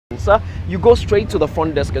answer, you go straight to the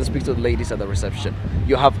front desk and speak to the ladies at the reception.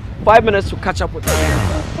 You have 5 minutes to catch up with them.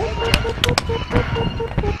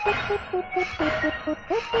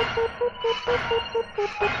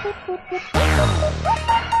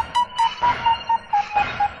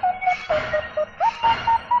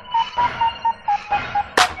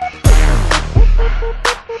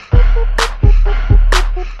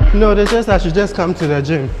 No, they just I should just come to the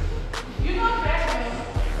gym. You know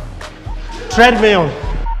treadmill? Treadmill.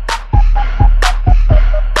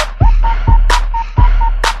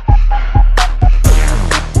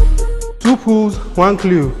 Two pools, one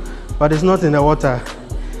clue, but it's not in the water.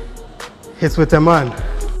 It's with a man.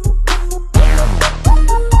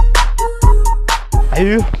 Are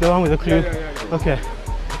you the one with the clue? Yeah. Okay.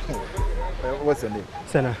 What's your name?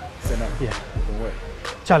 Senna. Senna. Yeah. From where?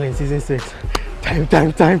 Challenge season 6. Time.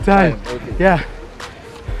 Okay. Yeah.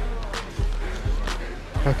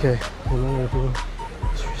 Okay.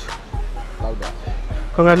 Louder.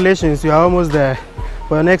 Congratulations, you are almost there.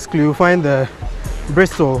 For the next clue, find the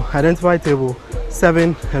Bristol identify table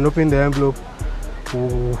 7 and open the envelope.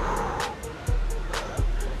 Ooh.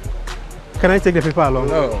 Can I take the paper along?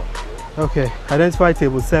 No. Okay. Identify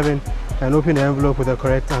table 7 and open the envelope with the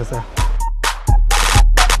correct answer.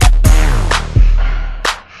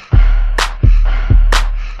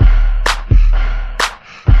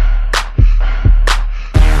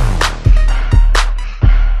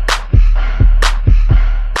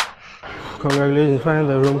 Congratulations, find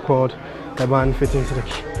the room called the band fitting to the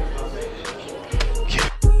key.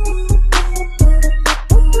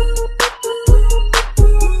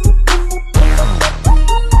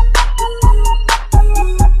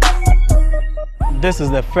 This is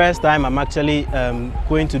the first time I'm actually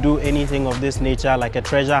going to do anything of this nature, like a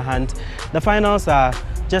treasure hunt. The finals are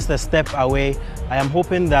just a step away. I am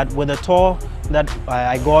hoping that with the tour that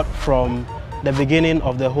I got from the beginning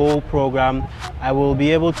of the whole program, I will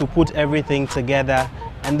be able to put everything together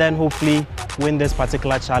and then hopefully win this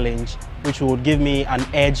particular challenge, which will give me an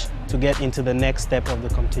edge to get into the next step of the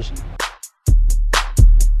competition.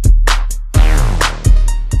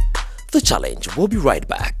 The challenge will be right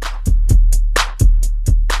back.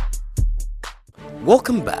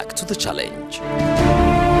 Welcome back to the challenge.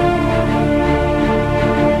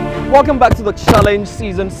 Welcome back to the challenge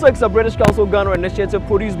season 6, a British Council Ghana initiative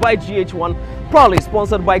produced by GH1, proudly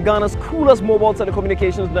sponsored by Ghana's coolest mobile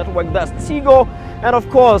telecommunications network, that's Tigo, and of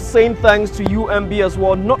course saying thanks to UMB as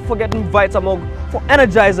well, not forgetting Vitamog for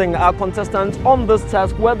energizing our contestants on this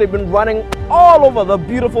task where they've been running all over the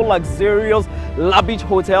beautiful luxurious La Beach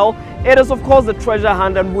Hotel. It is of course the treasure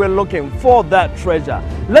hunt and we're looking for that treasure.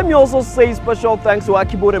 Let me also say special thanks to our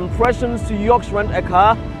keyboard impressions, to York's Rent a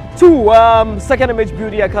Car, to Second Image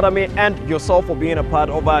Beauty Academy and yourself for being a part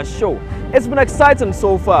of our show. It's been exciting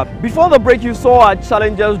so far. Before the break, you saw our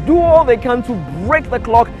challengers do all they can to break the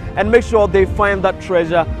clock and make sure they find that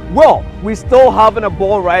treasure. Well, we're still having a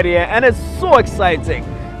ball right here and it's so exciting.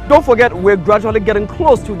 Don't forget, we're gradually getting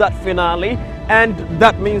close to that finale, and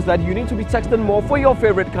that means that you need to be texting more for your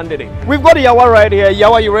favorite candidate. We've got Yawa right here.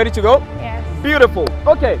 Yawa, you ready to go? Yes. Beautiful.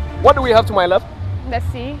 Okay, what do we have to my left? The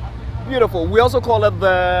sea. Beautiful. We also call it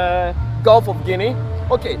the Gulf of Guinea.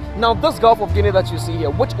 Okay, now this Gulf of Guinea that you see here,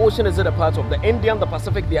 which ocean is it a part of? The Indian, the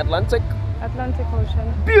Pacific, the Atlantic? Atlantic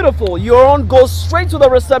Ocean. Beautiful. You're on. Go straight to the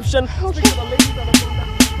reception. Okay. Speak to the ladies at the front.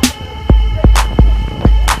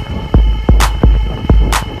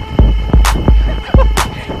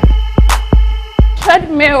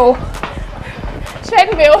 Treadmill.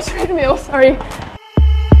 Treadmill, sorry.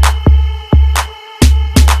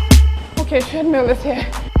 Okay, treadmill is here.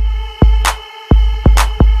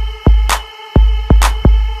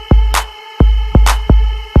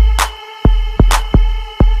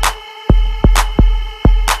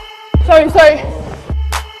 Sorry.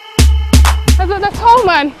 The tall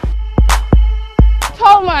man.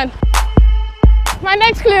 Tall man. My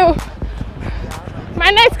next clue.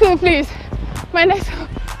 Please. My next.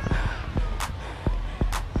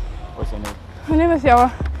 What's your name? My name is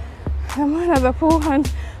Yawa. I'm one of the pool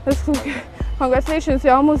and the school. Congratulations,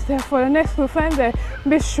 you're almost there. For the next clue, find the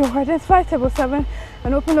bistro, identify table 7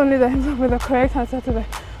 and open only the envelope with the correct answer to the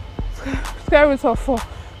square root of 4.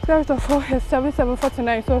 Square root of 4 is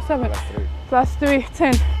 7,749, so 7 plus 3,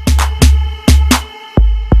 10.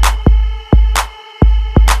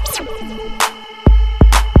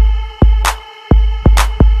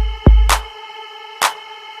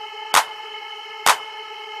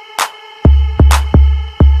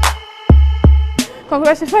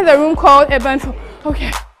 Congratulations, find the room called a band.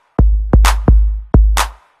 Okay.